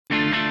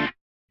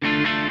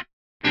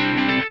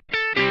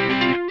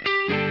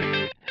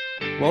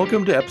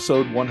Welcome to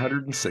episode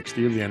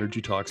 160 of the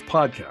Energy Talks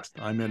podcast.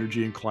 I'm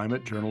energy and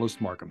climate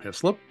journalist Markham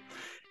Hislop,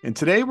 and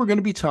today we're going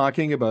to be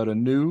talking about a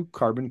new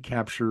carbon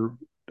capture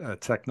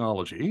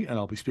technology, and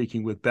I'll be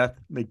speaking with Beth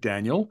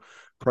McDaniel,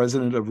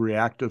 president of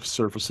Reactive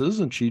Surfaces,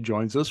 and she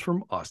joins us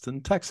from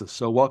Austin, Texas.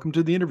 So welcome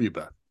to the interview,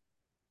 Beth.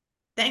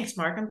 Thanks,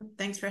 Markham.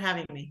 Thanks for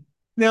having me.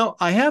 Now,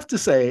 I have to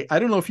say, I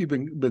don't know if you've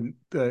been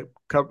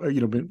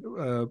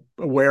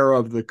aware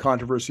of the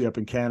controversy up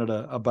in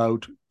Canada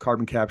about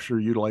carbon capture,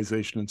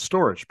 utilization, and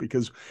storage,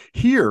 because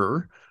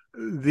here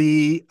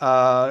the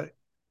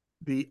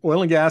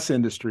oil and gas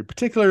industry,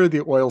 particularly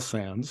the oil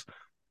sands,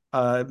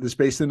 that's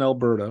based in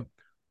Alberta,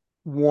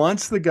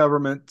 wants the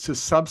government to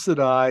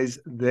subsidize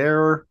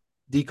their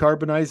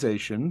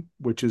decarbonization,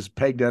 which is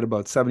pegged at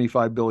about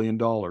 $75 billion,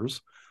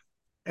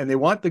 and they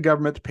want the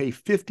government to pay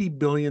 $50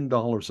 billion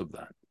of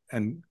that.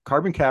 And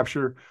carbon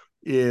capture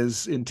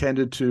is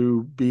intended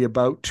to be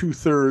about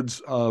 2/3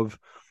 of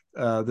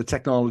the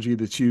technology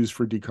that's used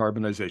for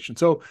decarbonization.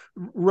 So,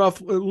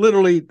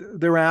 literally,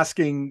 they're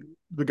asking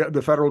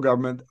the federal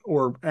government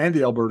and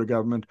the Alberta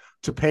government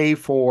to pay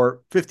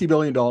for $50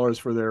 billion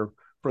for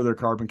their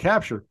carbon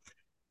capture.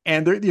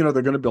 And they're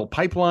going to build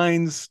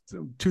pipelines,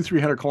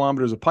 200-300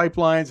 kilometers of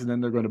pipelines, and then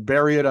they're going to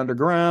bury it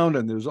underground.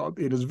 And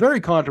it is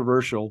very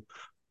controversial.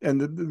 And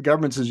the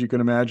governments, as you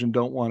can imagine,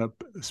 don't want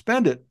to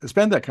spend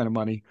that kind of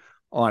money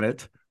on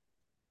it.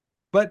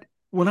 But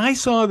when I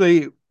saw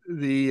the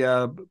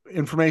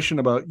information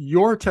about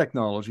your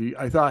technology,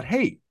 I thought,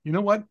 hey, you know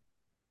what?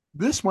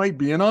 This might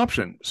be an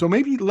option. So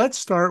maybe let's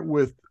start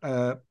with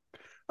an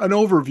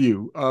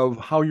overview of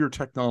how your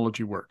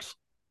technology works.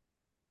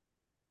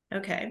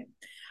 Okay.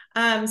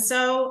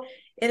 So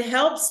it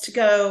helps to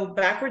go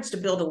backwards to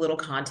build a little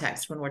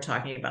context when we're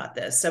talking about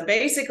this. So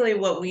basically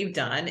what we've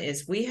done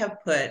is we have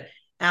put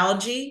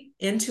algae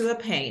into a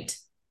paint,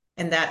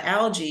 and that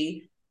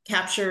algae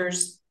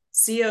captures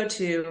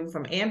CO2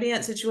 from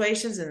ambient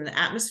situations in the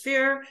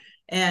atmosphere,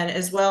 and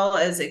as well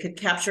as it could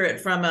capture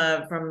it from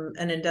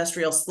an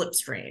industrial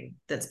slipstream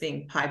that's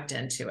being piped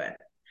into it.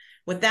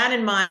 With that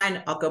in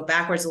mind, I'll go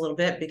backwards a little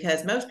bit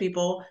because most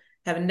people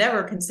have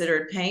never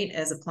considered paint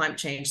as a climate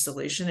change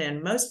solution,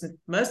 and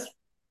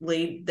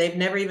mostly they've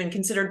never even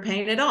considered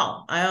paint at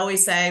all. I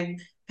always say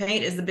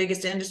paint is the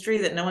biggest industry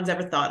that no one's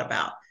ever thought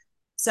about.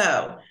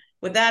 So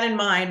with that in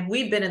mind,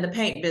 we've been in the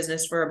paint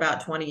business for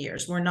about 20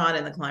 years. We're not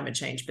in the climate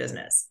change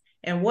business.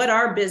 And what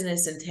our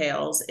business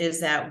entails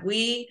is that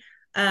we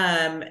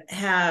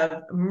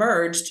have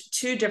merged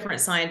two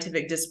different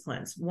scientific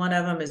disciplines. One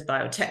of them is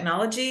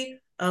biotechnology,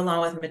 along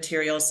with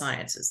material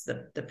sciences,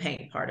 the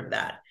paint part of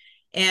that.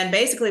 And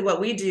basically what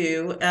we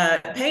do,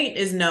 paint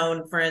is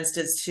known, for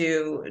instance,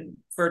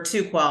 for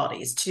two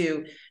qualities: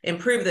 to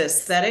improve the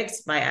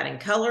aesthetics by adding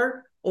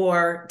color,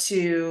 or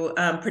to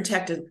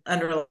protect an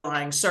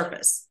underlying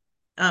surface.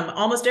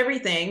 Almost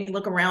everything,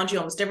 look around you,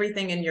 almost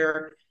everything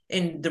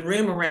in the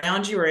room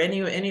around you, or any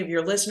of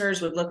your listeners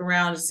would look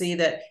around and see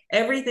that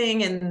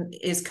everything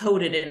is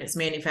coated in its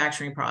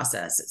manufacturing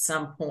process at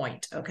some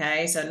point.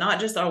 Okay, so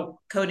not just our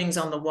coatings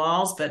on the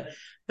walls, but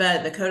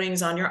the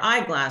coatings on your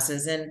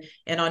eyeglasses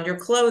and on your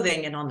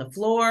clothing and on the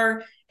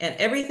floor, and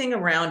everything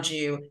around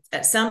you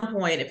at some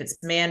point, if it's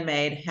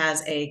man-made,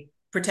 has a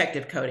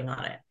protective coating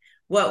on it.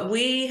 What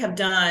we have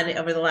done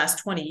over the last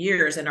 20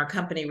 years in our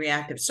company,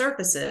 Reactive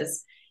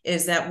Surfaces,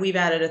 is that we've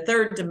added a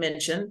third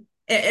dimension.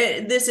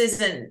 This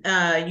isn't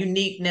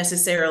unique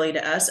necessarily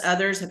to us.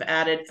 Others have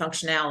added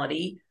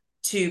functionality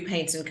to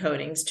paints and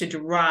coatings to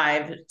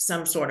derive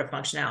some sort of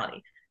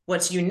functionality.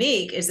 What's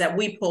unique is that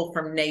we pull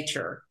from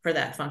nature for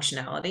that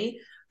functionality,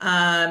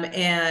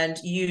 and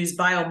use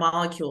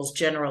biomolecules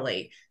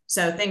generally.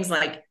 So things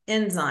like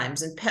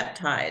enzymes and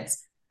peptides.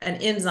 An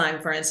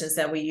enzyme, for instance,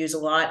 that we use a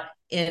lot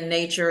in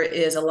nature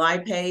is a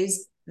lipase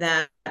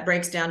that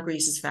breaks down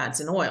greases, fats,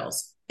 and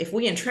oils. If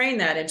we entrain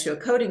that into a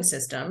coating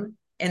system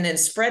and then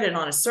spread it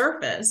on a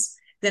surface,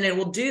 then it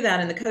will do that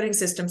in the coating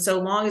system so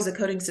long as the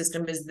coating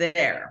system is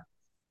there.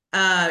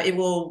 It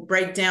will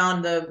break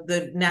down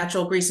the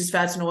natural greases,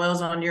 fats, and oils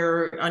on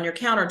your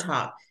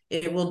countertop.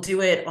 It will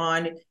do it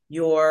on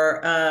your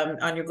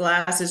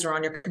glasses or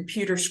on your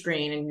computer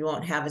screen, and you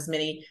won't have as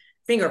many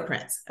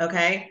fingerprints.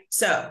 Okay,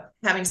 so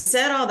having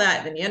said all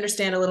that, then you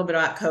understand a little bit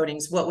about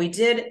coatings. What we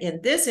did in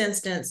this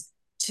instance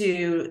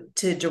to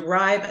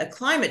derive a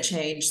climate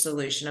change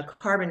solution, a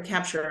carbon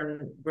capture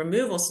and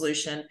removal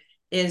solution,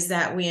 is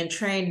that we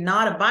entrained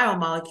not a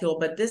biomolecule,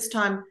 but this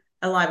time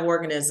a live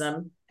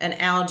organism, an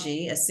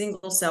algae, a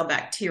single cell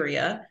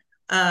bacteria,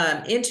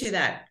 into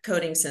that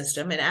coating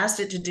system, and asked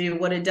it to do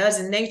what it does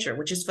in nature,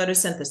 which is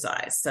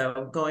photosynthesize.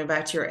 So going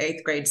back to your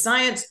 8th grade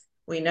science,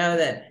 we know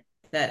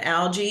that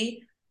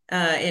algae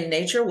in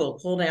nature will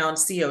pull down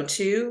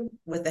CO2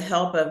 with the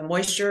help of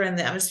moisture in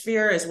the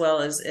atmosphere, as well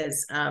as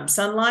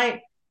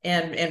sunlight,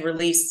 and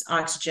release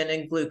oxygen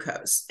and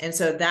glucose. And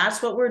so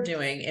that's what we're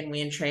doing, and we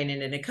entrain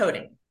it in a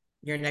coating.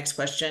 Your next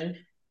question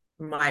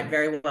might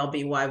very well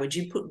be, why would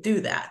you do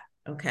that?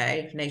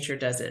 Okay, if nature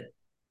does it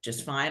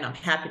just fine, I'm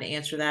happy to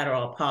answer that, or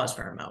I'll pause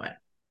for a moment.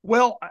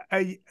 Well,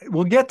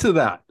 we'll get to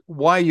that.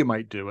 why you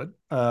might do it,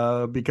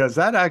 because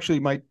that actually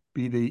might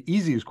be the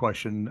easiest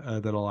question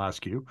that I'll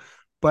ask you,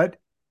 but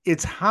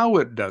it's how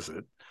it does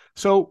it.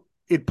 So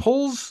it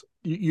pulls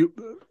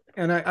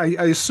and I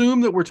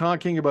assume that we're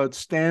talking about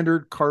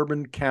standard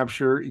carbon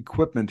capture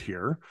equipment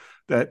here,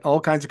 that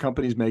all kinds of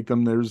companies make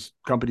them. There's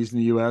companies in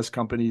the US,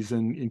 companies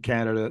in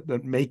Canada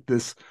that make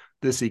this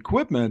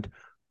equipment,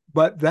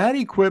 but that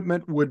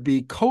equipment would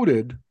be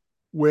coated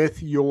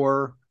with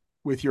your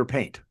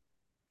paint,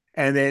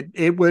 and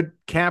it would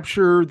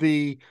capture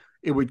the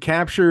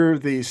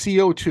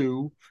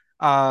CO2,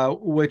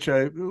 which,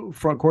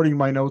 from according to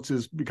my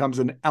notes, becomes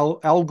an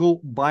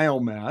algal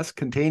biomass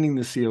containing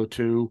the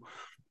CO2,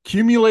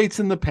 accumulates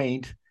in the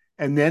paint,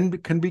 and then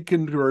can be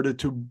converted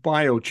to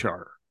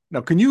biochar.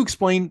 Now, can you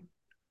explain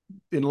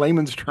in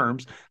layman's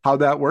terms how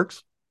that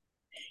works?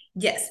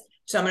 Yes.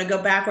 So I'm going to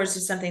go backwards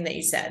to something that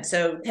you said.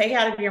 So take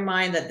out of your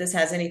mind that this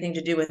has anything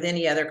to do with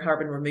any other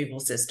carbon removal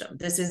system.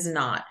 This is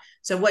not.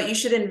 So what you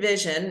should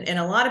envision, and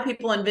a lot of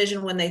people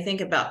envision when they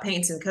think about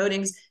paints and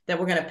coatings, that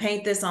we're going to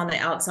paint this on the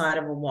outside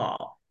of a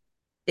wall.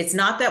 It's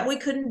not that we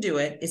couldn't do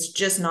it. It's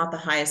just not the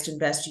highest and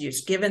best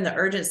use, given the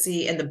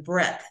urgency and the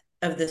breadth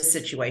of this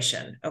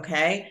situation.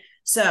 Okay.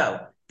 So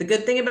the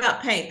good thing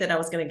about paint that I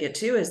was going to get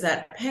to is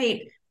that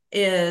paint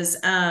is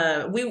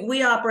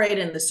we operate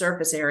in the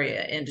surface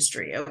area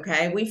industry.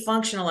 Okay, we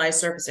functionalize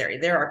surface area.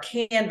 There are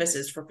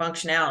canvases for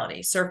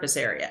functionality, surface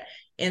area.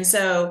 And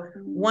so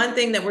one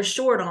thing that we're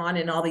short on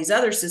in all these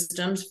other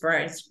systems, for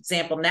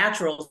example,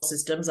 natural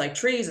systems like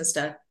trees and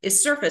stuff,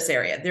 is surface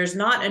area. There's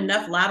not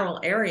enough lateral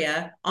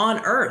area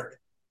on Earth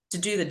to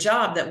do the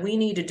job that we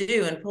need to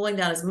do in pulling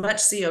down as much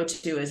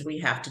CO2 as we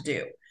have to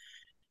do.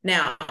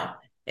 Now,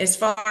 as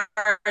far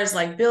as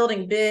like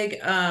building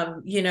big,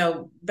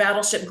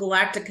 Battleship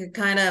Galactica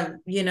kind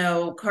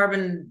of,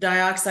 carbon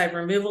dioxide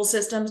removal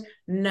systems,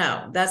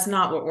 no, that's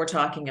not what we're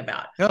talking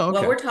about. Oh, What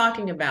okay. we're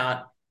talking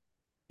about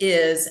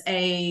is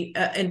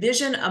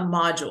envision a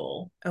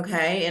module,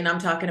 okay? And I'm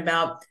talking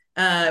about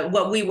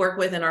what we work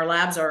with in our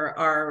labs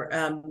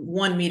are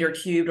 1 meter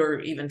cubed or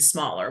even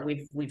smaller.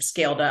 We've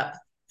scaled up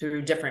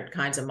through different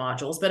kinds of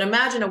modules, but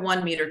imagine a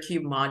 1 meter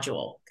cube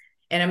module.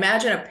 And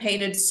imagine a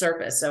painted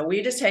surface. So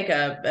we just take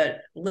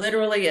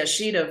literally a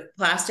sheet of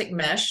plastic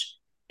mesh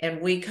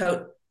and we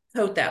coat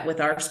that with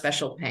our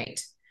special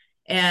paint.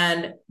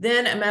 And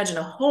then imagine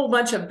a whole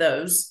bunch of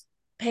those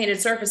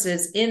painted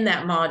surfaces in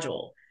that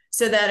module.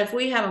 So that if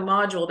we have a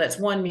module that's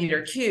 1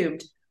 meter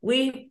cubed,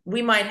 we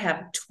might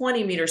have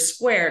 20 meters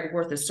squared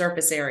worth of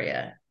surface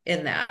area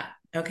in that.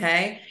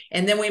 Okay.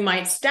 And then we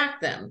might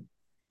stack them,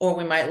 or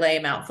we might lay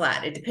them out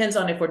flat. It depends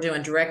on if we're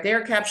doing direct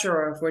air capture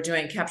or if we're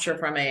doing capture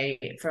from an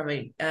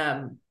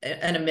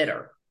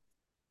emitter.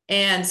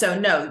 And so,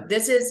 no,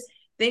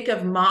 think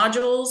of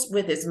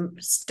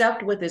modules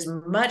stuffed with as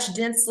much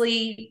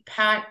densely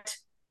packed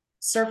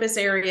surface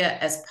area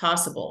as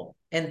possible.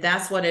 And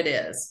that's what it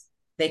is.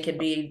 They could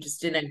be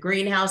just in a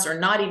greenhouse or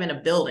not even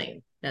a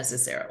building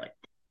necessarily.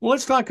 Well,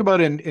 let's talk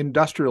about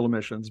industrial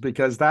emissions,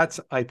 because that's,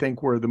 I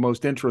think, where the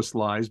most interest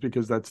lies,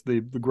 because that's the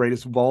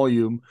greatest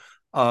volume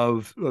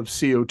of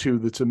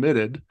CO2 that's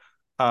emitted.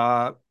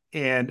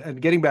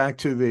 And getting back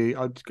to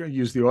I'll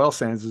use the oil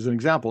sands as an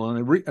example.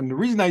 And the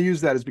reason I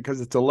use that is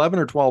because it's 11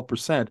 or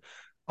 12%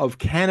 of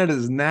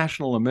Canada's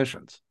national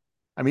emissions.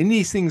 I mean,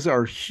 these things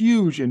are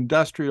huge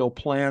industrial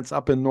plants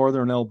up in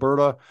northern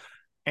Alberta.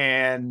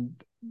 And,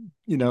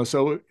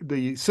 so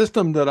the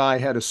system that I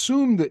had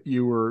assumed that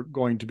you were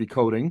going to be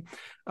coding,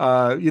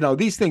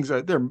 these things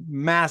they're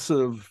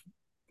massive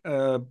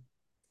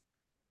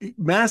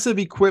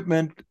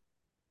equipment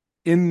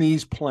in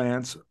these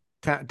plants,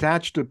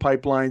 attached to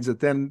pipelines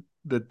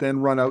that then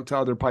run out to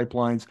other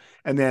pipelines,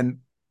 and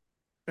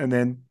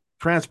then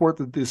transport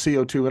the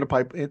CO2 in a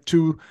pipe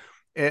to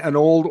an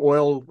old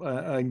oil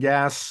and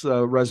gas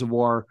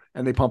reservoir,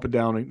 and they pump it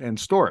down and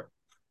store it.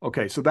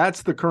 Okay, so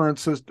that's the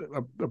current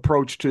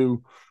approach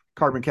to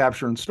carbon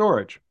capture and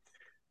storage.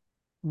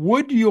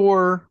 Would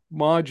your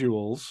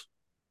modules,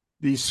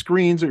 these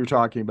screens that you're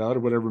talking about, or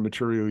whatever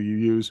material you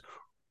use,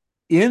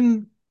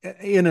 in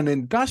an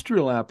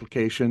industrial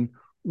application,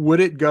 would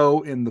it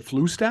go in the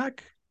flue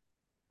stack?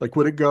 Like,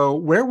 would it go,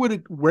 where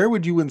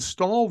would you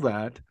install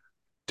that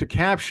to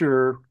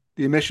capture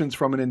the emissions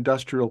from an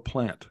industrial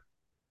plant?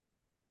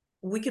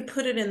 We could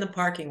put it in the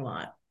parking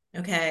lot.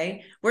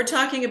 Okay. We're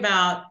talking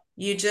about,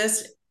 you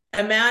just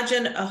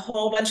imagine a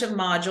whole bunch of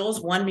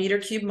modules, 1 meter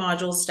cube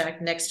modules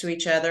stacked next to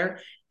each other.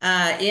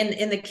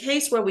 In the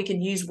case where we can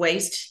use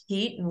waste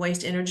heat and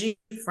waste energy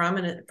from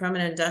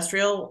an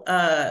industrial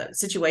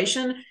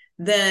situation,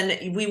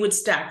 then we would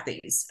stack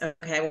these.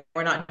 Okay,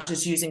 we're not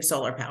just using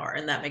solar power,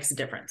 and that makes a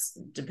difference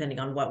depending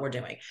on what we're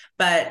doing.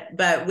 But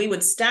we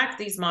would stack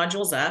these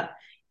modules up,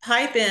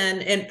 pipe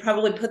in, and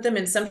probably put them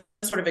in some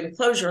sort of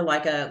enclosure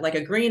like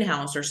a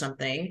greenhouse or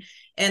something,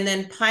 and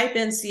then pipe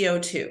in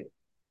CO2.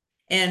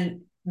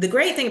 And the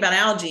great thing about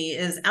algae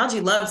is algae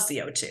loves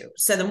CO2.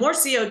 So the more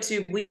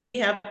CO2 we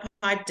have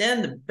piped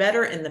in, the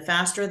better and the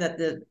faster that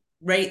the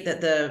rate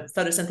that the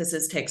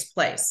photosynthesis takes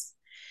place.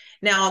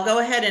 Now I'll go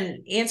ahead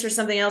and answer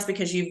something else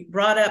because you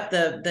brought up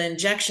the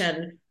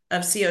injection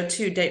of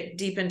CO2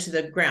 deep into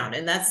the ground.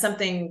 And that's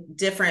something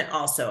different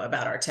also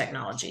about our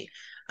technology.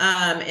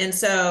 And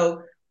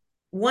so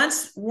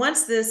once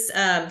this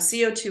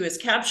CO2 is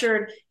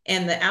captured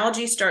and the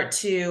algae start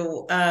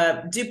to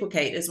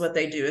duplicate, is what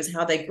they do, is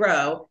how they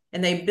grow,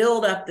 and they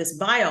build up this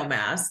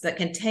biomass that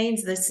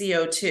contains the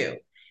CO2.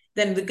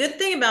 Then the good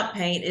thing about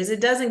paint is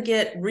it doesn't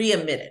get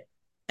re-emitted.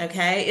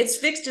 Okay, it's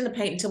fixed in the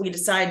paint until we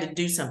decide to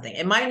do something.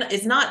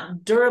 It's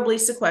not durably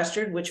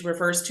sequestered, which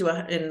refers to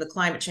in the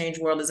climate change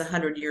world as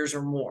 100 years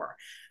or more.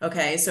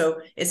 Okay,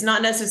 so it's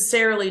not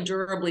necessarily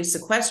durably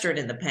sequestered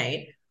in the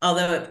paint,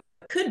 although it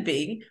could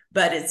be,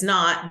 but it's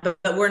not.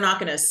 But we're not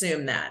going to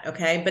assume that.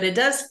 Okay, but it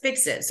does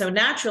fix it. So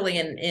naturally,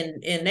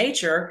 in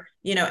nature,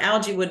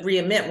 algae would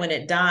re-emit when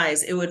it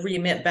dies. It would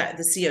re-emit back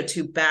the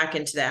CO2 back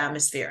into the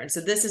atmosphere, and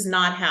so this is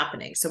not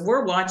happening. So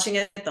we're watching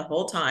it the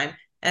whole time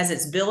as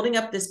it's building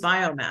up this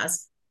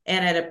biomass.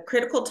 And at a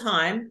critical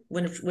time,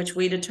 which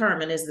we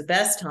determine is the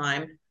best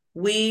time,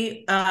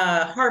 we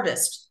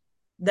harvest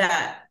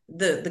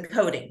the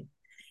coating.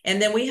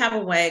 And then we have a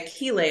way, a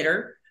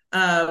chelator,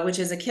 which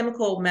is a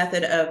chemical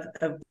method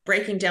of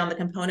breaking down the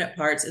component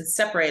parts and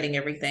separating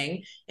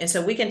everything. And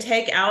so we can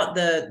take out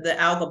the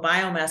algal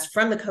biomass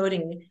from the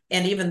coating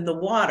and even the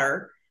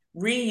water,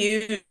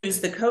 reuse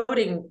the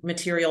coating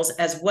materials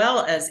as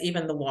well as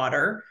even the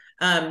water.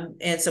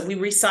 And so we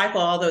recycle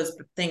all those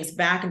things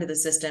back into the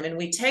system, and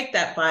we take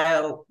that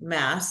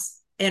biomass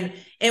and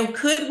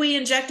could we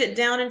inject it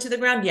down into the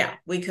ground? Yeah,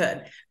 we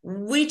could.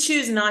 We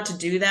choose not to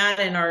do that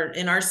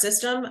in our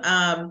system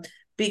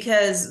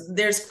because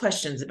there's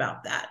questions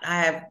about that.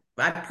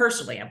 I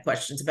personally have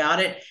questions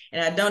about it,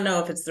 and I don't know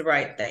if it's the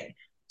right thing.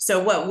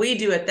 So what we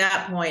do at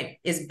that point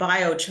is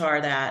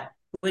biochar that,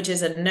 which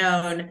is a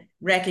known,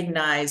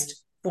 recognized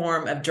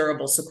form of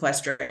durable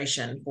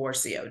sequestration for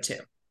CO2.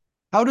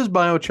 How does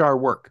biochar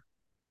work?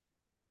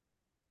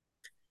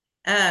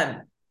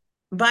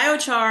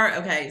 Biochar,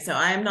 okay, so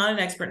I am not an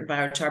expert in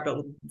biochar,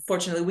 but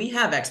fortunately we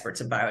have experts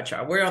in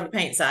biochar. We're on the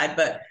paint side,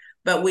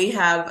 but we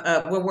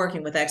have we're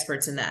working with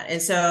experts in that. And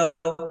so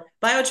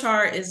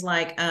biochar is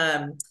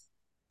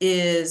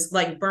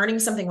like burning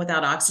something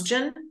without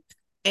oxygen.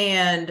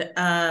 And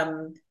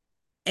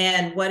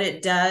what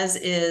it does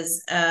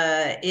is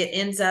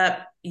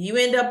you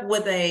end up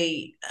with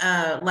a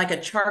like a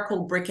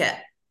charcoal briquette.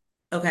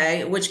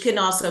 Okay, which can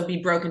also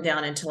be broken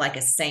down into like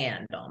a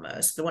sand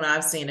almost. The one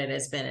I've seen it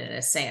has been in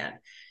a sand.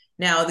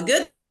 Now, the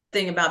good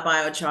thing about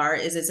biochar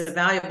is it's a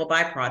valuable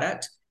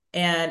byproduct,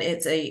 and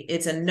it's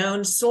a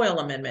known soil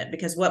amendment,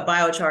 because what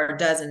biochar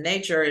does in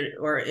nature,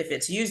 or if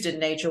it's used in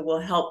nature,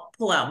 will help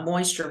pull out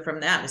moisture from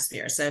the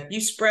atmosphere. So if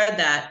you spread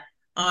that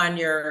on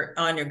your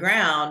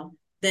ground,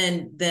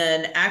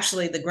 then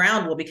actually the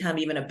ground will become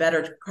even a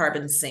better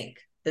carbon sink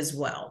as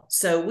well.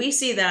 So we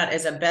see that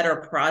as a better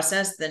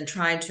process than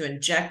trying to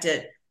inject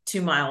it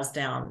 2 miles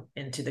down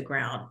into the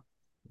ground.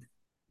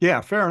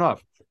 Yeah, fair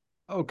enough.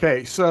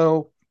 Okay,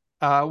 so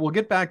we'll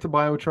get back to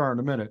biochar in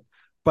a minute.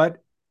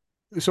 But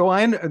so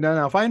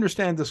now, if I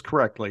understand this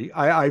correctly,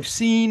 I've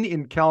seen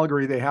in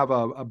Calgary they have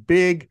a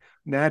big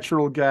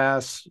natural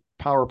gas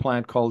power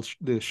plant called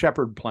the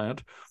Shepherd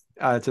plant.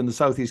 It's in the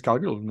southeast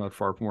Calgary, not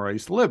far from where I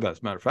used to live, as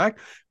a matter of fact.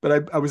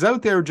 But I was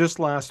out there just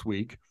last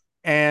week,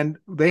 and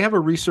they have a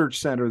research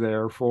center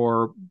there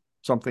for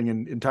something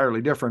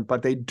entirely different,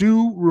 but they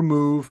do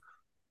remove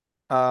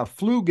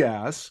flue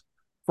gas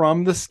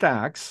from the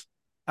stacks,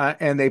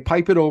 and they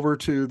pipe it over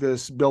to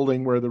this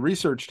building where the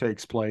research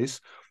takes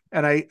place.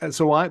 And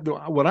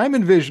what I'm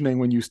envisioning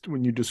when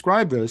you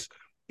describe this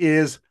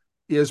is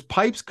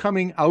pipes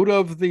coming out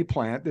of the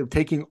plant. They're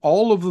taking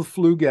all of the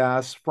flue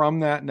gas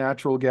from that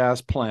natural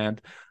gas plant,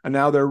 and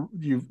now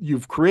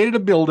you've created a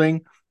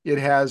building. It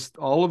has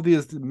all of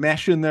this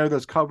mesh in there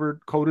that's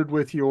coated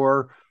with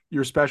your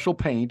special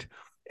paint,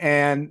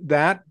 and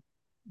that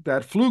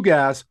flue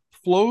gas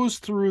flows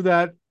through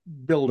that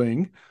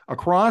building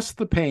across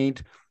the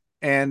paint,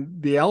 and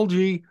the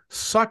algae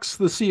sucks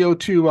the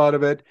CO2 out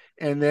of it,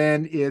 and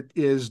then it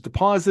is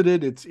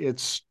deposited.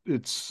 It's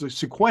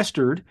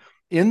sequestered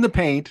in the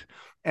paint,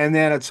 and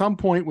then at some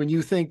point when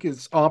you think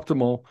it's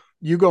optimal,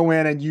 you go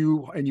in and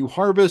you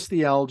harvest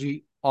the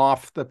algae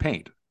off the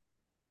paint,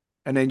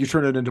 and then you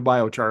turn it into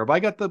biochar. Have I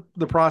got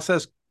the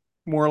process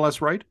more or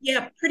less right?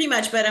 Yeah, pretty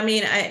much. But I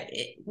mean,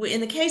 in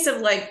the case of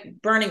like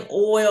burning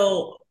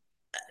oil,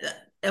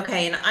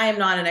 okay, and I am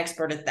not an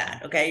expert at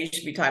that. Okay, you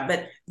should be talking.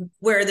 But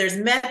where there's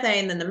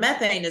methane, then the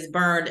methane is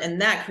burned, and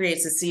that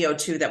creates the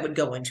CO2 that would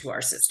go into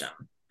our system.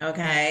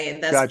 Okay,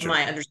 and that's Gotcha.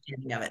 my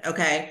understanding of it.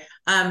 Okay,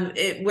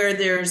 where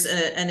there's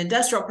an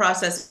industrial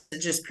process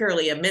that just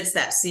purely emits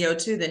that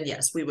CO2, then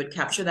yes, we would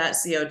capture that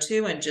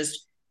CO2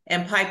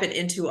 and pipe it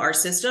into our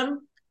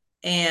system,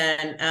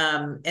 and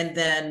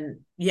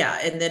then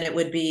it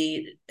would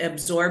be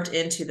absorbed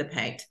into the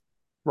paint,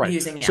 Right.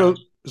 using So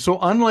algae. so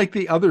unlike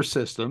the other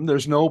system,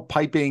 there's no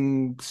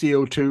piping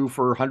CO2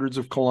 for hundreds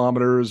of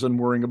kilometers and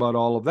worrying about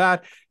all of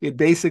that. It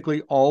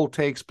basically all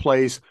takes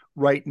place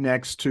right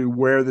next to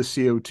where the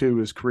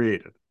CO2 is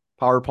created.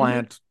 power Mhm.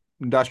 plant,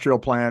 industrial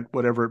plant,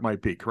 whatever it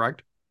might be,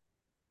 correct?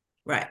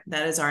 Right.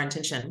 That is our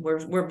intention.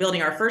 We're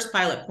building our first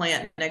pilot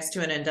plant next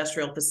to an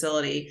industrial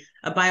facility,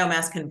 a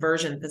biomass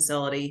conversion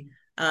facility.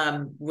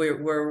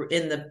 We're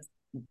in the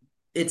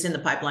it's in the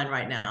pipeline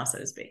right now, so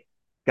to speak.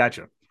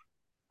 Gotcha.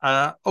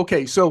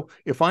 Okay, so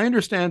if I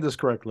understand this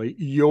correctly,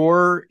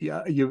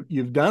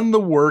 you've done the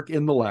work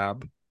in the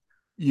lab.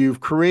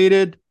 You've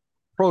created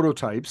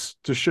prototypes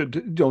to show,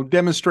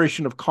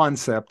 demonstration of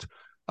concept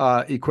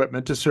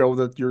equipment to show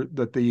that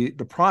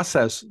the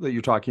process that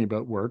you're talking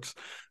about works.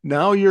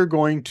 Now you're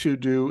going to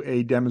do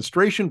a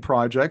demonstration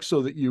project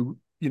so that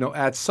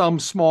at some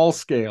small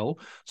scale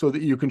so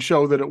that you can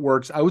show that it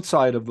works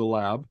outside of the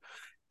lab.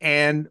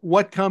 And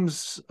what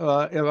comes?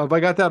 Have I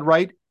got that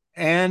right?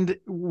 And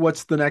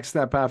what's the next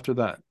step after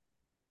that?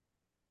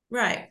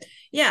 Right.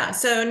 Yeah.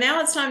 So now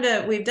it's time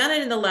we've done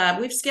it in the lab.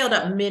 We've scaled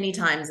up many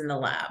times in the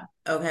lab.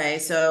 Okay.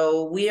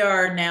 So we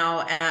are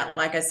now at,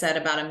 like I said,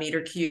 about a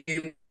meter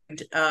cubed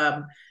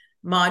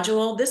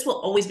module. This will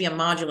always be a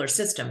modular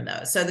system,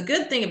 though. So the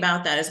good thing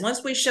about that is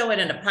once we show it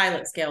in a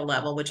pilot scale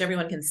level, which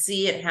everyone can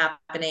see it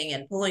happening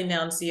and pulling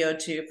down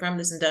CO2 from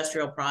this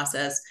industrial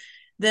process,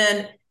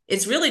 then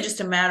it's really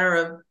just a matter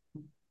of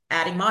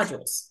adding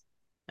modules,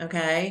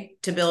 okay,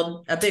 to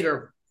build a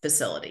bigger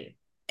facility.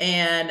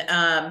 And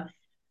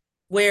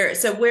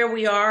where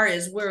we are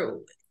is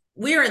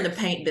we're in the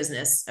paint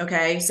business,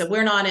 okay, so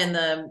we're not in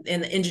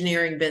the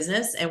engineering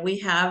business, and we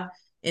have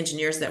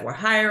engineers that we're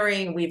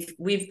hiring.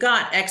 We've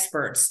got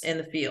experts in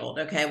the field,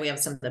 okay, we have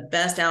some of the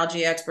best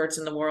algae experts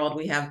in the world.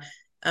 We have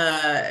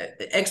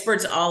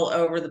experts all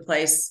over the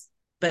place,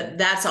 but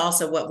that's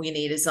also what we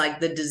need is like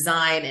the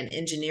design and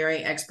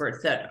engineering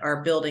experts that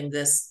are building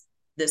this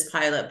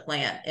pilot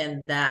plant,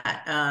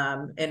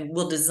 and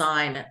we'll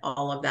design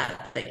all of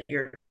that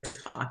you're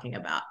talking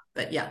about.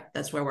 But yeah,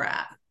 that's where we're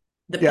at.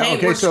 The Yeah. paint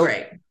Okay. works So,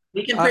 great.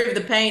 We can uh, prove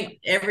the paint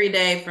every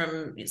day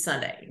from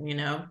Sunday.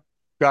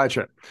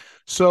 gotcha.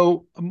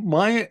 So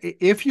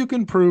if you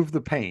can prove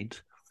the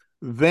paint,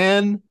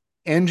 then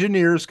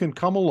engineers can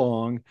come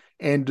along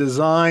and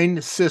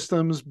design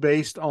systems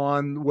based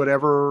on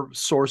whatever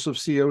source of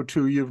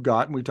CO2 you've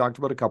got. And we talked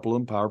about a couple of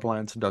them, power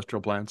plants,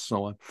 industrial plants,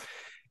 so on.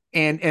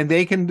 And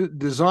they can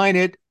design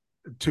it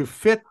to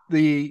fit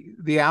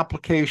the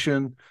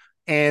application.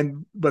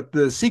 But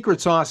the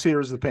secret sauce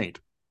here is the paint.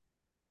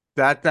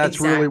 That's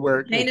really Exactly.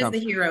 where The it paint is comes. the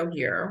hero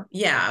here.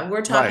 Yeah, we're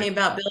Right. talking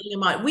about building a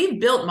mod. We've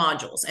built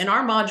modules and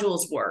our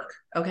modules work.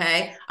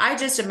 Okay. I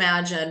just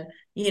imagine,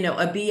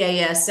 a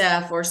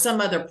BASF or some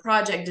other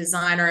project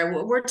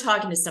designer. We're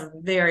talking to some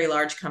very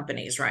large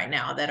companies right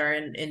now that are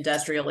in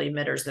industrial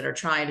emitters that are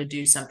trying to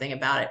do something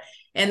about it.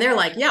 And they're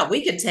like, yeah,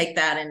 we could take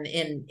that and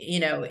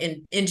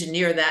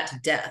engineer that to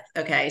death.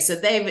 Okay. So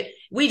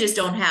we just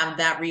don't have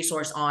that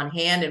resource on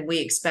hand. And we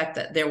expect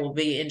that there will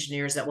be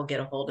engineers that will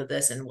get a hold of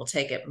this and will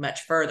take it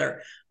much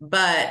further.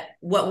 But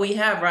what we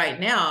have right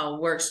now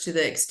works to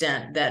the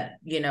extent that,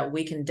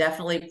 we can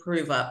definitely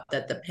prove up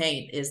that the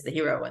paint is the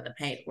hero and the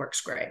paint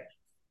works great.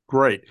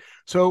 Great.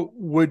 So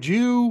would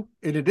you,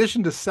 in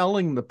addition to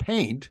selling the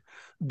paint,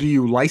 do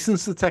you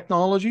license the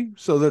technology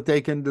so that they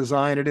can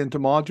design it into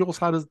modules?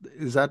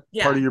 Is that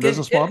part of Yeah, your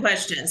business good model?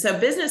 question. So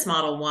business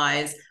model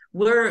wise,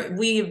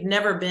 we've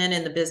never been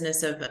in the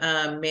business of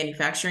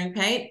manufacturing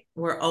paint.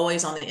 We're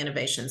always on the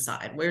innovation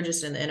side. We're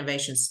just in the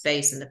innovation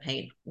space in the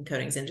paint and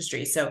coatings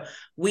industry. So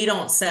we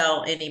don't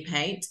sell any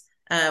paint.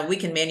 We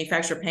can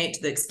manufacture paint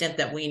to the extent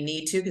that we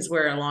need to because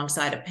we're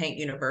alongside a paint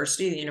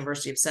university, the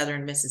University of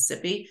Southern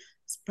Mississippi.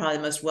 It's probably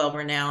the most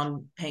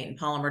well-renowned paint and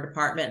polymer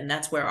department, and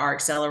that's where our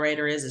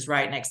accelerator is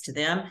right next to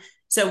them.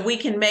 So we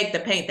can make the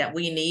paint that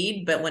we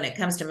need, but when it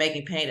comes to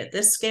making paint at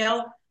this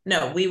scale,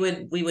 no, we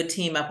would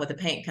team up with a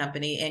paint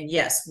company, and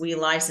yes, we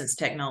license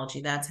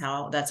technology. That's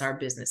our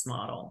business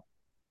model.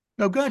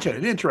 No, gotcha.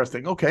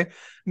 Interesting. Okay.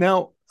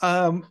 Now,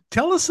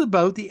 tell us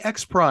about the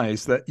X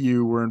Prize that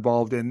you were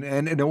involved in,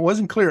 and it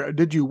wasn't clear.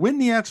 Did you win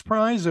the X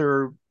Prize,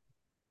 or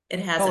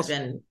It tell hasn't us?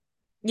 been,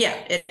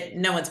 yeah,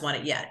 no one's won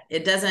it yet.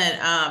 It doesn't.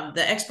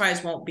 The X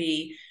Prize won't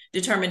be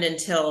determined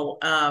until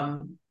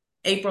Earth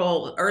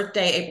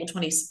Day, April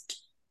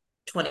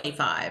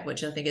 2025,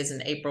 which I think is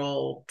in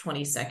April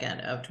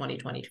 22nd of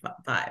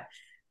 2025.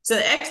 So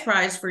the X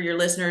Prize, for your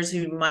listeners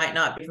who might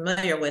not be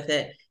familiar with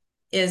it,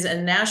 is a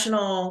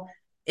national.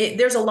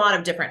 There's a lot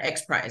of different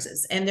X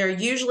Prizes, and they're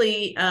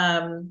usually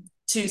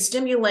to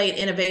stimulate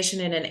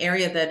innovation in an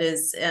area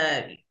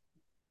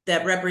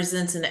that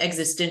represents an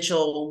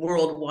existential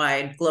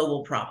worldwide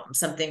global problem,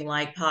 something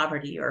like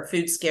poverty or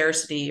food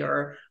scarcity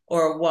or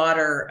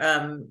water,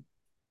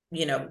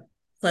 you know,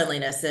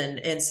 cleanliness,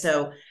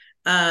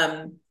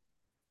 um,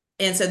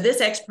 and so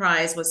this X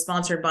Prize was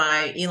sponsored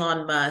by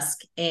Elon Musk,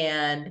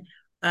 and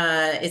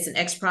it's an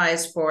X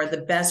Prize for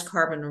the best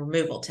carbon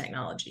removal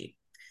technology.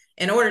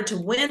 In order to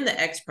win the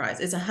X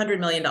Prize, it's $100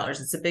 million.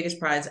 It's the biggest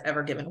prize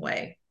ever given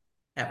away,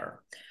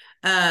 ever.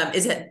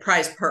 Is a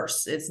prize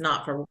purse. It's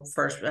not for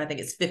first. I think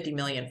it's 50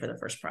 million for the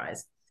first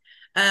prize.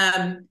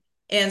 And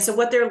so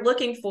what they're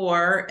looking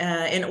for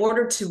in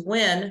order to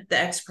win the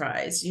X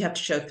Prize, you have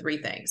to show three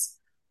things.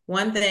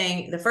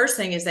 the first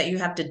thing is that you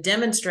have to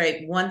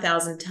demonstrate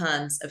 1,000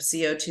 tons of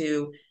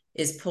CO2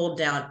 is pulled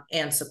down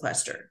and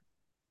sequestered.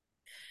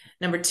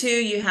 Number two,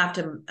 you have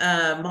to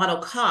model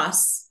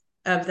costs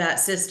of that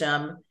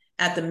system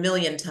at the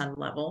million ton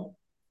level.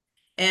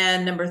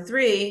 And number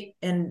three,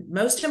 and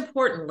most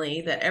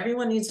importantly, that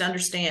everyone needs to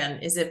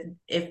understand is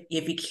if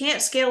you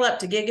can't scale up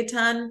to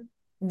gigaton,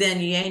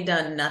 then you ain't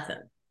done nothing.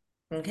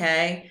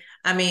 Okay.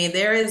 I mean,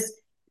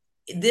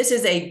 this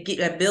is a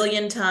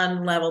billion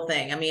ton level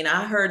thing. I mean,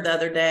 I heard the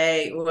other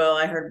day, well,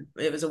 I heard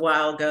it was a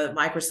while ago that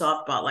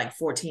Microsoft bought like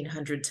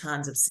 1,400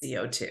 tons of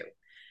CO2.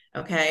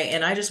 Okay.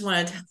 And I just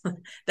want to tell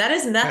that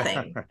is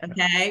nothing.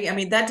 Okay. I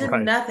mean, that did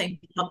Right. nothing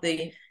to help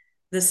the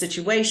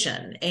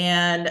situation.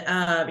 And,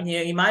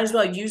 you might as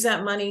well use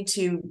that money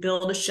to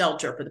build a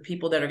shelter for the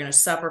people that are going to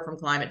suffer from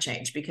climate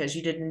change because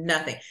you did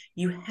nothing.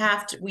 We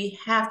have to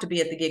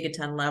be at the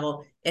gigaton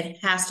level. It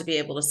has to be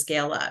able to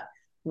scale up.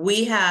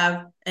 We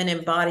have an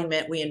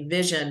embodiment we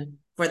envision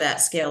for that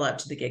scale up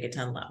to the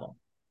gigaton level.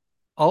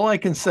 All I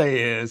can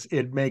say is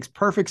it makes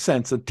perfect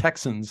sense that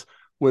Texans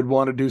would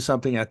want to do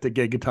something at the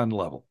gigaton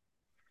level,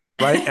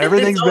 right? It's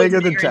Everything's always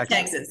bigger than there in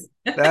Texas.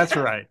 Texas. That's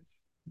right.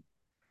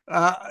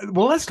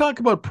 Well, let's talk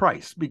about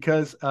price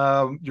because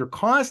your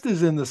cost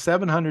is in the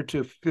 $700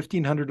 to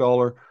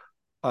 $1,500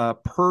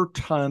 per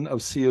ton of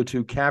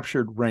CO2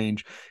 captured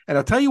range. And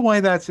I'll tell you why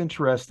that's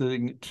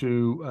interesting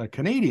to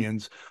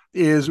Canadians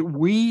is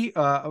we,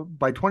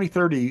 by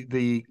 2030,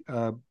 the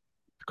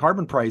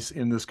carbon price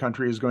in this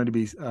country is going to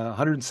be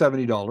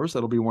 $170.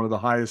 That'll be one of the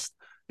highest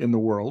in the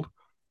world.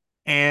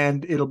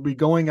 And it'll be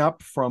going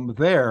up from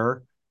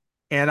there.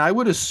 And I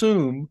would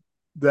assume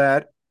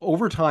that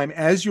over time,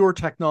 as your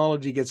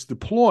technology gets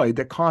deployed,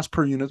 the cost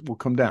per unit will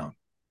come down.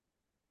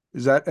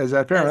 Is that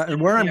fair? That's And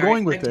where I'm definitely our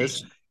going with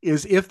this expectation.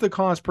 is if the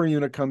cost per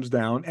unit comes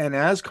down and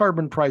as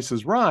carbon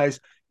prices rise,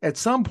 at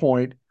some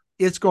point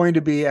it's going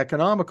to be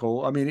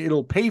economical. I mean,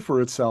 it'll pay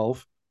for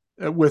itself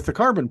with the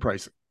carbon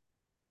pricing.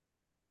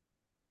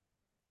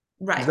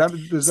 Does Right. that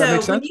make So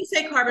when sense? you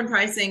say carbon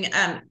pricing,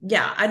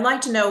 yeah, I'd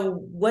like to know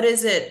what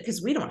is it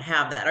because we don't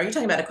have that. Are you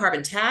talking about a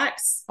carbon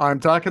tax? I'm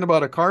talking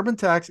about a carbon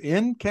tax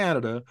in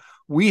Canada.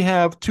 We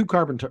have two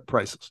carbon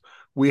prices.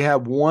 We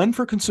have one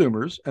for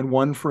consumers and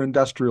one for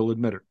industrial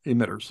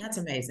emitters. That's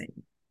amazing.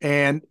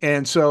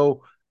 And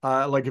so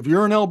like if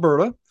you're in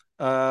Alberta,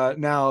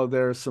 now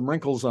there's some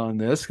wrinkles on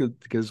this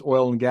because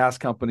oil and gas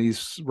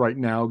companies right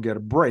now get a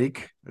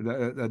break,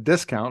 a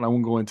discount. I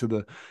won't go into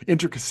the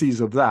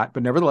intricacies of that,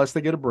 but nevertheless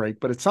they get a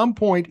break. But at some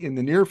point in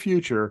the near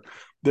future,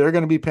 they're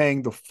going to be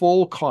paying the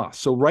full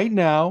cost. So right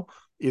now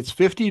it's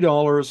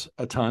 $50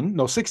 a ton,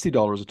 no,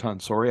 $60 a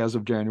ton, sorry, as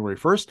of January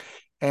 1st.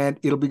 And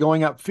it'll be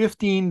going up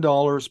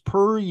 $15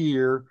 per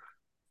year,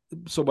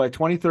 so by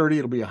 2030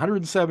 it'll be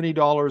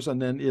 $170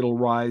 and then it'll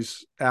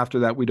rise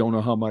after that. We don't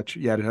know how much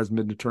yet. It hasn't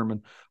been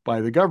determined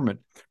by the government.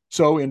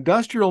 So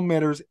industrial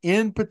emitters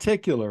in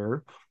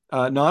particular,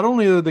 not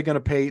only are they going to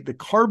pay the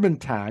carbon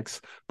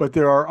tax, but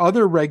there are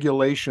other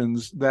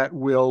regulations that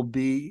will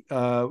be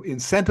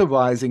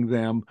incentivizing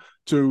them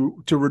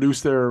to reduce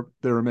their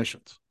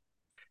emissions.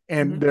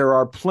 And Mhm. there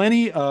are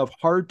plenty of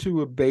hard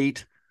to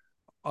abate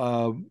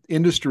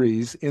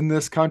industries in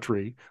this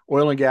country,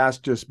 oil and gas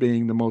just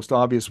being the most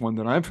obvious one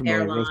that I'm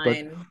familiar with. But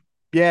Airline.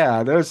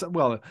 yeah,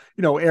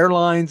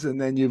 airlines,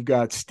 and then you've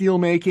got steel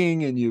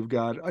making, and you've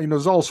got,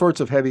 there's all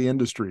sorts of heavy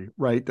industry,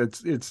 right?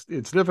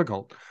 It's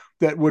difficult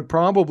that would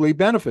probably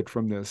benefit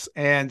from this.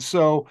 And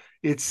so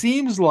it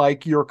seems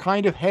like you're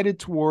kind of headed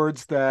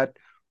towards that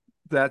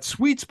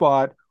sweet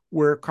spot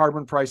where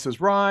carbon prices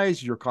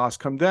rise, your costs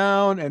come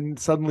down, and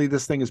suddenly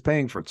this thing is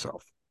paying for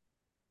itself.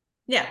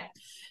 Yeah.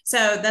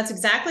 So that's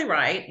exactly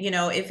right.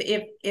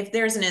 If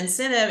there's an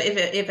incentive,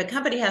 if a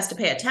company has to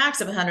pay a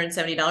tax of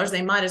 $170,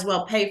 they might as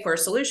well pay for a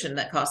solution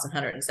that costs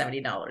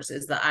 $170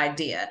 is the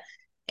idea.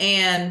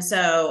 And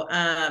so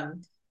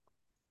I'd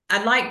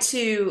like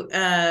to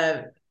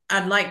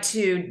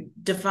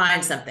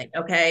define something.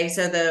 Okay.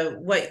 So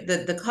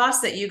the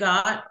costs that you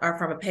got are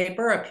from a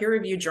paper, a peer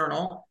reviewed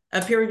journal,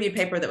 a peer reviewed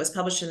paper that was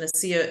published in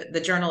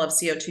the Journal of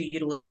CO2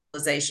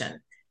 Utilization.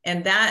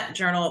 And that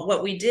journal,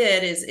 what we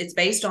did is it's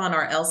based on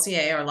our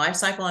LCA, our life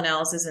cycle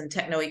analysis and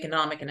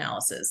techno-economic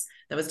analysis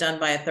that was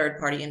done by a third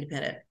party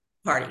independent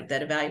party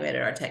that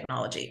evaluated our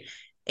technology.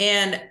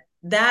 And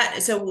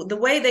so the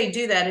way they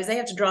do that is they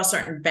have to draw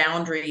certain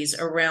boundaries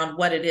around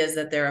what it is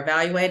that they're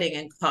evaluating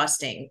and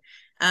costing.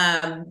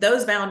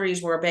 Those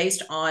boundaries were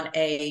based on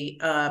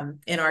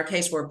in our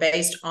case, were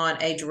based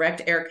on a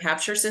direct air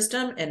capture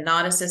system and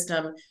not a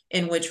system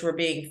in which we're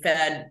being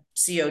fed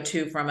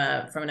CO2 from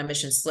an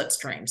emission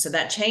slipstream. So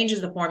that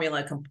changes the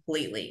formula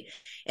completely.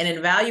 And in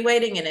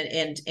evaluating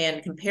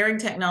and comparing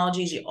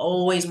technologies, you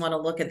always want to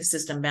look at the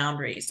system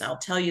boundaries. I'll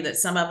tell you that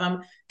some of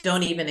them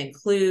don't even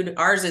include,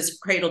 ours is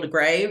cradle to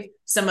grave.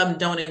 Some of them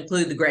don't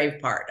include the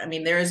grave part. I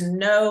mean, there's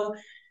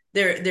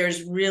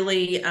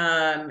really,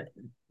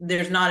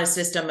 there's not a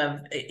system of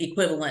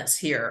equivalence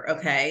here.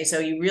 Okay. So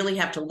you really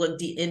have to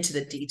look into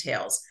the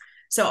details.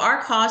 So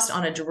our costs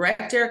on a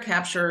direct air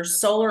capture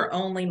solar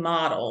only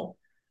model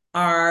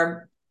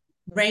are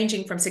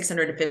ranging from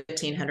 600 to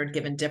 1,500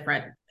 given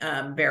different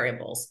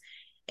variables.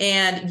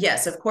 And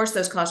yes, of course,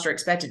 those costs are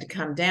expected to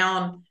come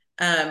down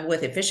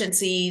with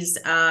efficiencies.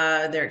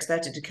 They're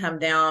expected to come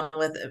down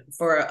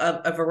for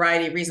a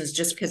variety of reasons,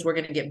 just because we're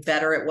going to get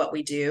better at what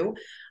we do.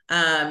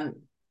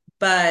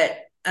 But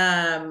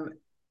the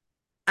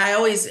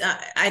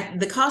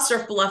costs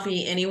are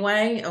fluffy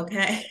anyway.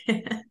 Okay.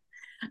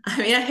 I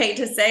mean, I hate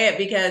to say it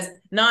because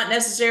not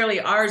necessarily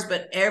ours,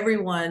 but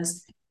everyone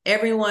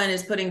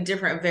is putting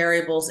different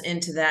variables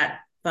into that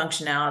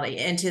functionality,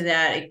 into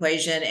that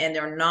equation, and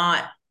they're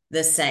not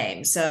the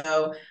same.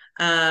 So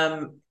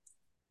that's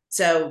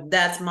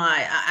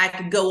I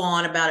could go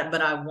on about it,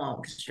 but I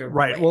won't.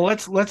 Right. Well,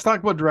 let's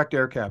talk about direct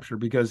air capture,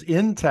 because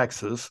in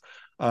Texas,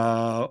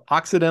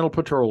 Occidental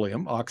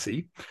Petroleum,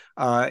 Oxy,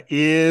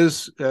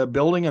 is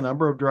building a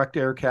number of direct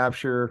air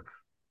capture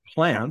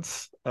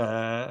plants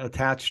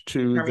attached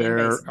to Permian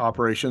their Basin.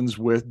 operations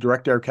with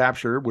direct air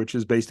capture, which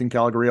is based in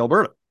Calgary,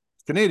 Alberta.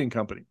 Canadian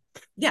company.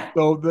 Yeah.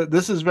 So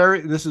this is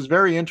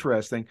very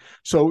interesting.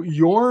 So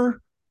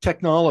your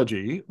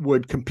technology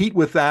would compete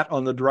with that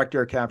on the direct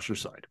air capture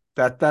side.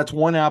 That's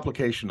one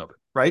application of it,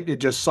 right? It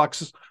just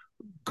sucks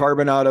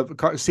carbon out of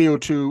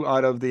CO2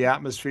 out of the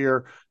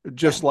atmosphere,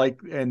 just like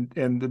and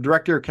the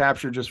direct air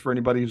capture, just for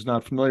anybody who's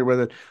not familiar with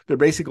it, they're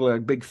basically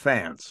like big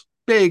fans,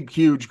 big,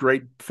 huge,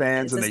 great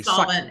fans, It's and a they suck.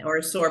 solvent or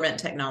sorbent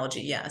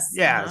technology. Yes.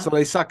 Yeah, so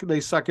they suck out the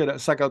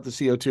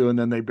CO2, and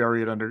then they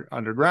bury it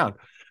underground.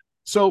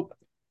 So,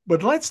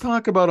 but let's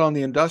talk about on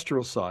the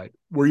industrial side,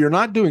 where you're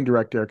not doing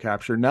direct air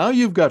capture. Now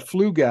you've got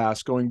flue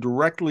gas going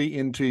directly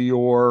into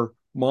your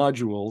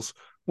modules.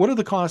 What are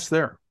the costs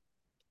there?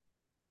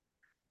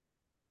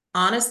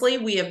 Honestly,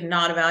 we have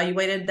not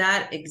evaluated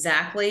that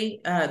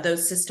exactly,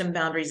 those system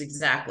boundaries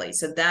exactly.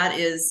 So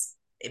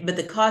but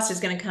the cost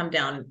is going to come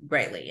down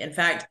greatly. In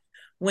fact,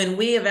 when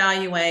we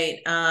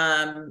evaluate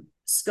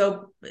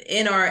scope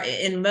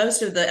in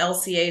most of the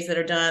LCAs that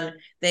are done,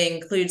 they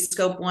include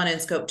scope 1 and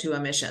scope 2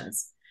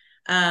 emissions.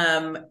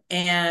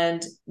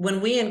 And when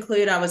we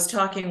include, I was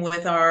talking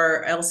with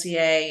our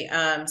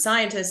LCA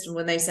scientists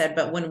when they said,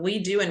 but when we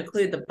do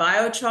include the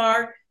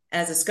biochar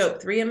as a scope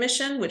 3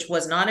 emission, which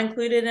was not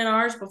included in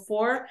ours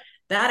before,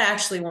 that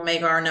actually will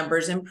make our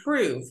numbers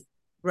improve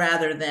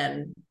rather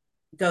than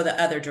go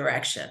the other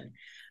direction.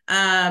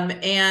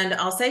 And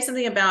I'll say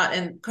something about,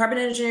 and Carbon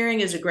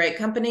Engineering is a great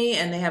company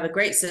and they have a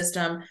great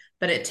system,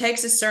 but it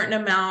takes a certain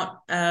amount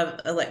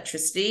of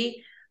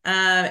electricity.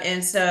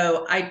 And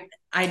so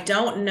I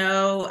don't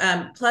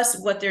know. Plus,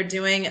 what they're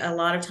doing a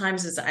lot of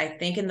times is, I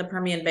think in the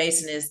Permian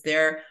Basin, is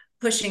they're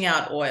pushing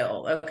out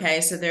oil.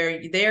 Okay, so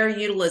their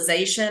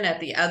utilization at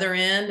the other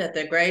end, at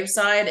the grave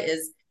side,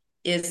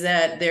 is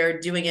that they're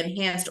doing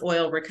enhanced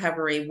oil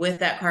recovery with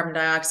that carbon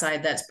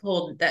dioxide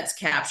that's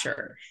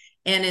captured.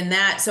 And in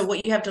that, so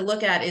what you have to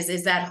look at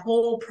is that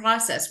whole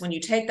process. When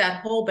you take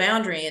that whole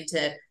boundary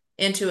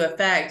into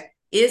effect,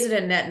 is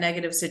it a net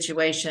negative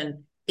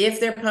situation? If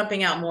they're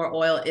pumping out more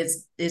oil,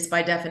 it's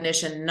by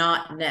definition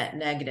not net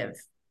negative.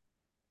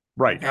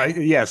 Right.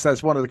 Okay. Yes,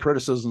 that's one of the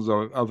criticisms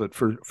of it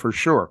for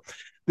sure.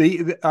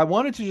 I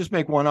wanted to just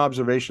make one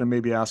observation and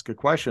maybe ask a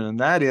question, and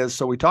that is,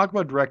 so we talk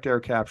about direct air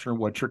capture and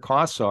what your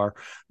costs are.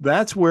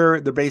 That's where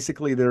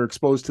they're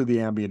exposed to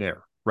the ambient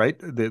air, right?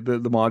 The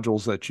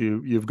modules that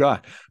you've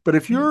got. But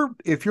if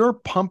you're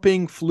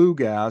pumping flue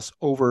gas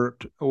over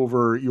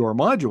your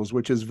modules,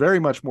 which is very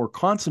much more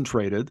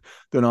concentrated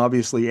than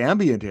obviously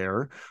ambient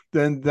air,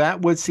 then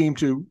that would seem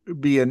to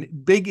be a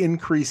big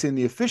increase in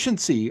the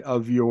efficiency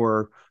of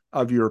your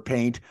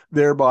paint,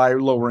 thereby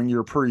lowering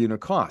your per unit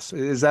costs.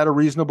 Is that a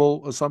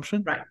reasonable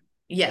assumption? Right.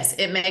 Yes,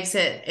 it makes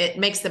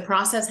the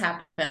process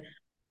happen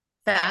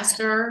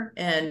faster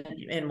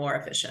and more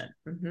efficient.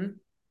 Mm-hmm.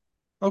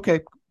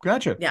 Okay,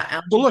 gotcha.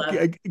 Yeah, Well, algae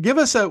look, love. give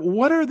us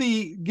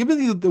give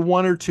me the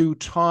one or two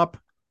top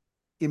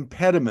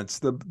impediments,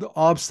 the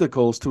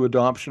obstacles to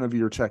adoption of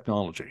your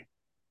technology.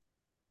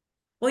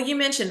 Well, you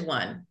mentioned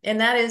one, and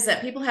that is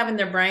that people have in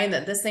their brain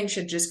that this thing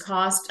should just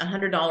cost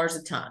 $100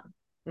 a ton.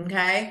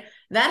 Okay,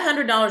 that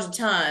 $100 a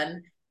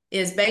ton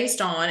is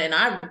based on,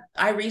 and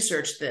I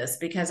researched this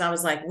because I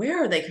was like,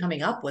 where are they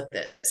coming up with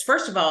this?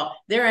 First of all,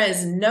 there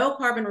is no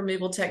carbon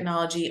removal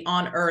technology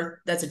on Earth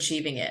that's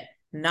achieving it,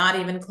 not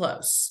even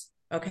close.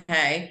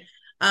 Okay.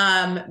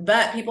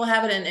 But people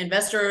have it, and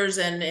investors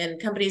and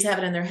companies have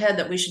it in their head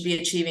that we should be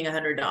achieving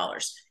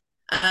 $100.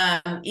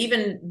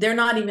 Even they're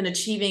not even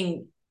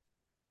achieving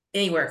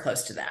anywhere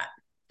close to that.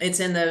 It's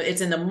in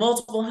the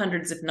multiple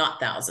hundreds, if not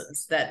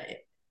thousands, that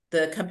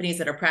the companies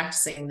that are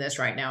practicing this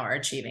right now are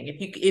achieving,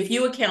 if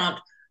you account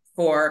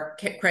for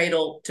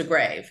cradle to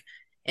grave.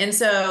 And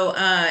so,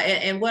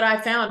 and what I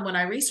found when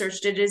I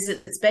researched it is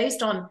it's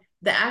based on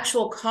the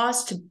actual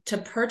cost to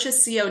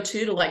purchase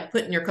CO2 to like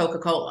put in your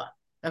Coca-Cola.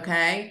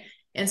 Okay.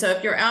 And so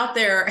if you're out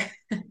there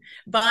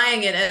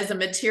buying it as a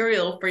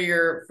material for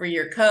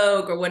your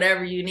Coke or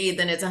whatever you need,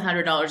 then it's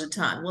 $100 a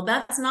ton. Well,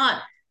 that's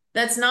not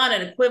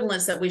an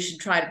equivalence that we should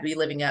try to be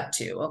living up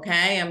to.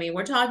 Okay. I mean,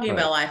 we're talking Right.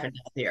 about life and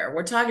death here.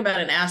 We're talking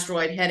about an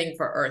asteroid heading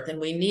for Earth, and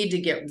we need to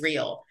get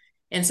real.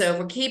 And so if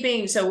we're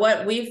keeping, so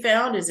what we've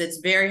found is it's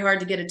very hard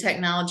to get a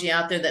technology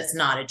out there that's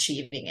not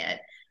achieving it,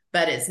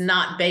 but it's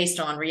not based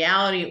on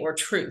reality or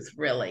truth,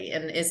 really.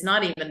 And it's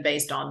not even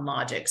based on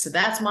logic. So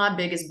that's my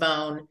biggest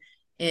bone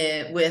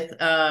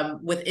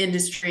with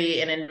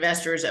industry and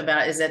investors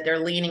about, is that they're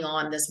leaning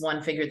on this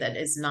one figure that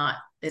is not,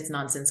 it's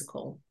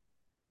nonsensical.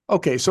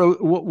 Okay, so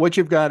what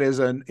you've got is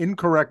an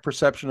incorrect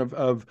perception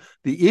of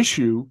the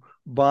issue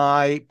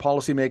by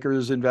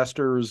policymakers,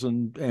 investors,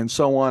 and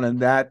so on, and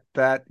that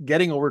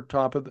getting over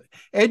top of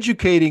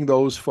educating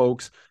those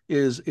folks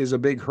is a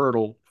big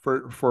hurdle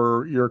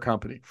for your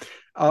company.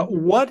 Mm-hmm.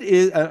 What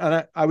is,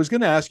 and I was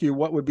going to ask you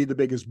what would be the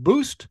biggest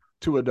boost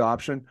to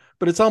adoption,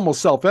 but it's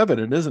almost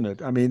self-evident, isn't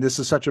it? I mean, this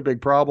is such a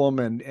big problem,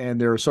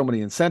 and there are so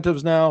many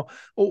incentives now.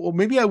 Oh,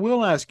 maybe I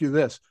will ask you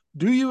this: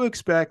 do you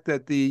expect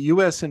that the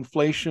U.S.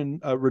 Inflation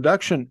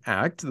Reduction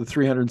Act, the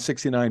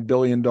 $369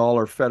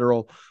 billion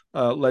federal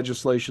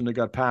legislation that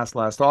got passed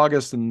last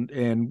August,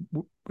 and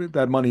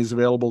that money is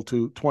available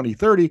to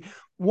 2030,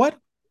 what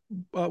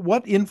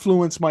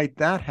influence might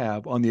that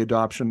have on the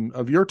adoption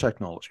of your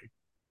technology?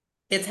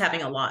 It's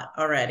having a lot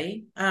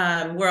already.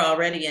 We're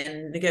already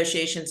in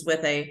negotiations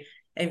with a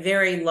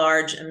very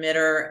large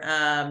emitter,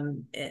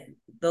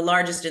 the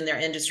largest in their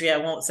industry. I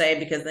won't say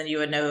because then you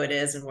would know who it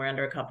is, and we're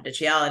under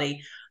confidentiality,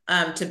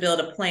 to build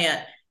a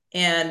plant.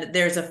 And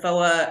there's a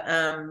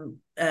FOA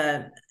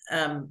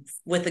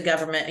with the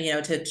government,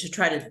 to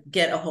try to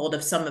get a hold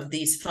of some of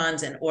these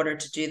funds in order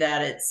to do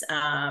that.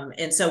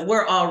 And so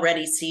we're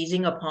already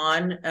seizing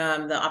upon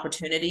the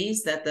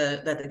opportunities that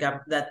the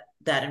government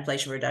that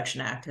Inflation Reduction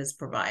Act has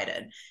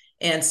provided,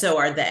 and so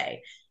are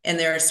they. And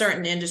there are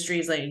certain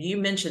industries, like you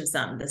mentioned,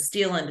 some, the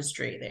steel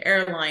industry, the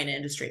airline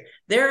industry.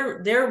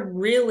 They're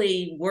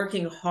really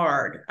working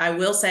hard. I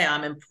will say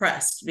I'm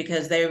impressed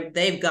because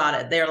they've got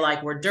it. They're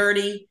like, we're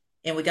dirty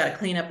and we got to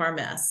clean up our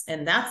mess,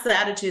 and that's the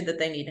attitude that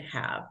they need to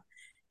have,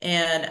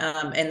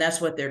 and that's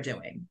what they're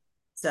doing.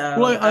 So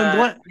Well, I'm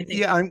glad. I think,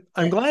 Yeah,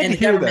 I'm glad and to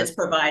the hear that. government's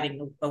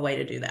providing a way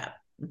to do that.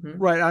 Mm-hmm.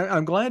 Right.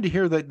 I'm glad to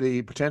hear that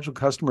the potential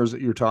customers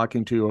that you're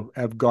talking to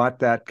have got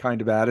that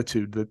kind of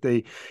attitude that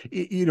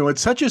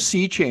it's such a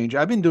sea change.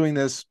 I've been doing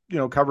this,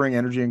 covering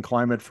energy and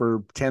climate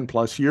for 10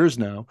 plus years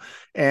now.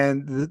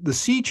 And the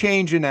sea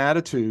change in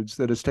attitudes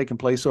that has taken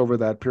place over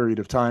that period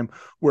of time,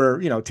 where,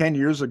 10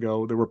 years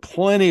ago, there were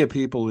plenty of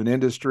people in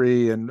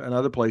industry and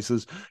other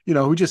places,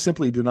 who just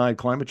simply denied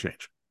climate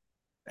change.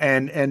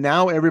 And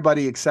now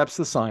everybody accepts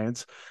the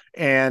science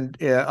and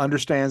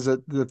understands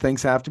that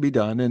things have to be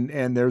done,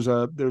 and there's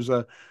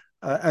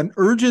an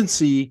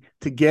urgency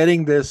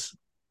to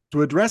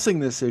addressing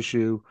this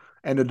issue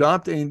and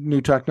adopting new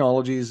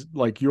technologies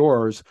like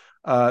yours,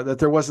 that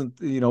there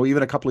wasn't,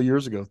 even a couple of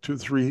years ago, 2,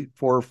 3,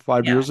 4,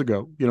 5 years Yeah.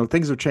 ago.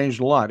 Things have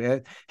changed a lot.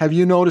 Have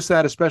you noticed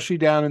that, especially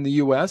down in the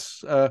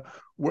U.S., Oh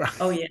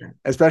yeah.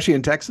 especially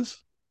in Texas?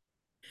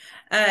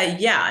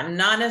 Yeah,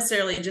 not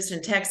necessarily just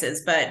in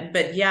Texas,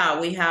 but yeah,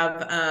 we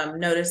have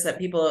noticed that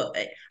people.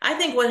 I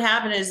think what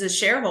happened is the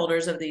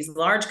shareholders of these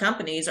large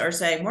companies are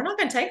saying we're not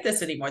going to take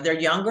this anymore. They're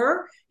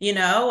younger,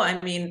 I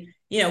mean,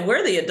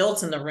 we're the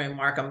adults in the room,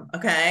 Markham.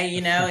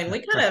 Okay, and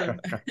we kind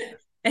of.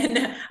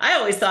 And I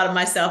always thought of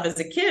myself as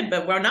a kid,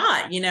 but we're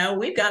not.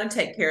 We've got to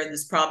take care of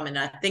this problem, and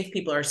I think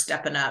people are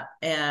stepping up,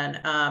 and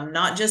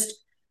not just.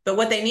 But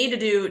what they need to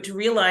do to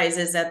realize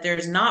is that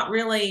there's not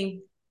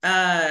really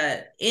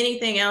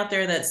anything out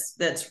there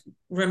that's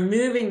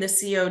removing the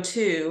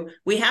CO2.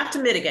 We have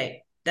to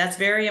mitigate. That's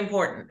very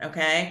important.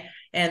 Okay.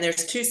 And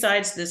there's two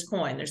sides to this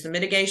coin. There's the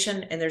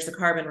mitigation and there's the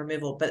carbon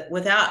removal. But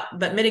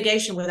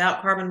mitigation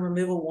without carbon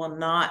removal will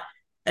not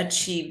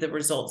achieve the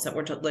results that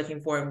we're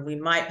looking for. And we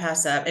might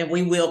pass up, and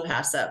we will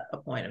pass up a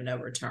point of no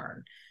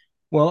return.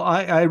 Well,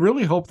 I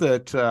really hope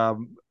that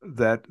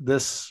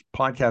this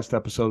podcast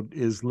episode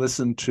is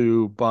listened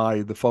to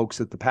by the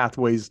folks at the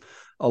Pathways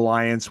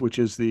Alliance, which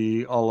is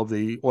all of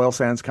the oil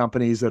sands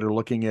companies that are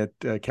looking at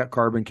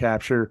carbon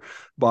capture,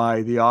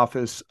 by the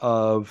Office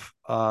of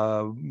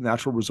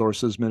Natural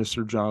Resources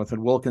Minister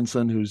Jonathan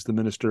Wilkinson, who's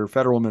the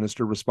federal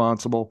minister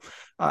responsible.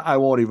 I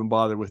won't even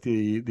bother with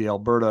the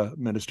Alberta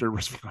minister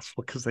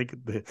responsible, because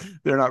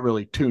they're not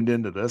really tuned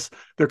into this.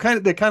 They're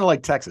kind of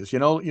like Texas,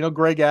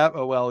 Greg Abbott.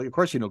 Oh, well, of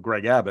course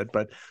Greg Abbott,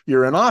 but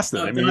you're in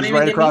Austin. No, I mean, don't he's even right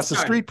get me across the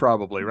started. street,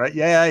 probably, right?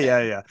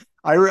 Yeah.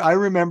 I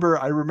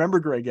remember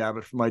Greg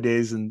Abbott from my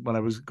days when I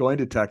was going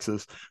to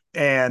Texas,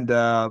 and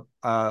how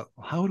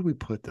do we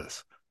put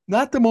this?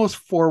 Not the most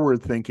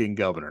forward-thinking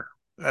governor,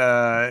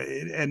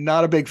 and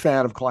not a big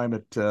fan of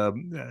climate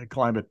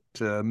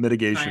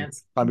mitigation.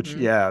 Science.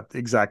 Mm-hmm. Yeah,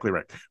 exactly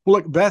right. Well,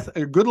 look, Beth,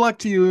 good luck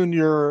to you and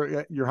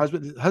your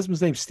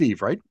husband's name's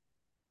Steve, right?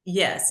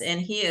 Yes,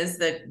 and he is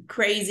the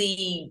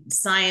crazy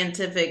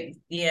scientific,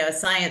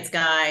 science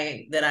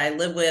guy that I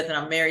live with and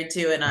I'm married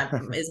to, and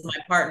is my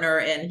partner,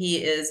 and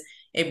he is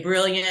a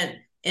brilliant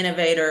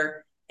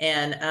innovator.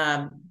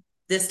 And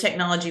this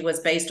technology was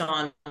based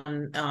on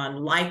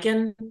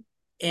lichen,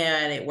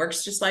 and it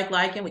works just like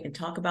lichen. We can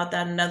talk about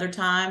that another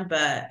time,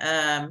 but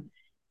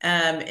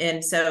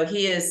and so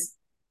he is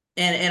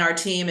and our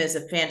team is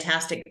a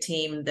fantastic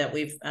team that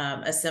we've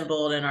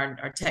assembled, and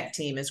our tech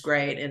team is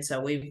great, and so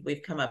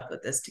we've come up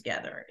with this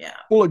together. Yeah.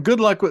 Well, good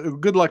luck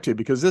to you,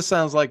 because this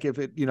sounds like if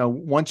it,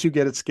 once you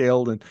get it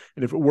scaled and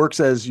if it works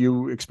as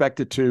you expect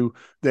it to,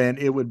 then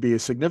it would be a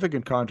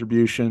significant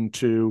contribution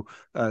to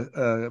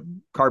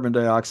carbon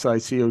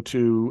dioxide,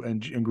 CO2,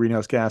 and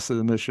greenhouse gas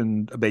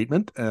emission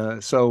abatement.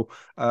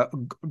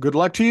 Good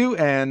luck to you,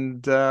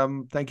 and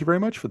thank you very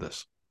much for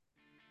this.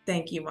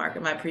 Thank you,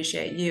 Markham. I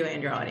appreciate you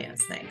and your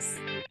audience. Thanks.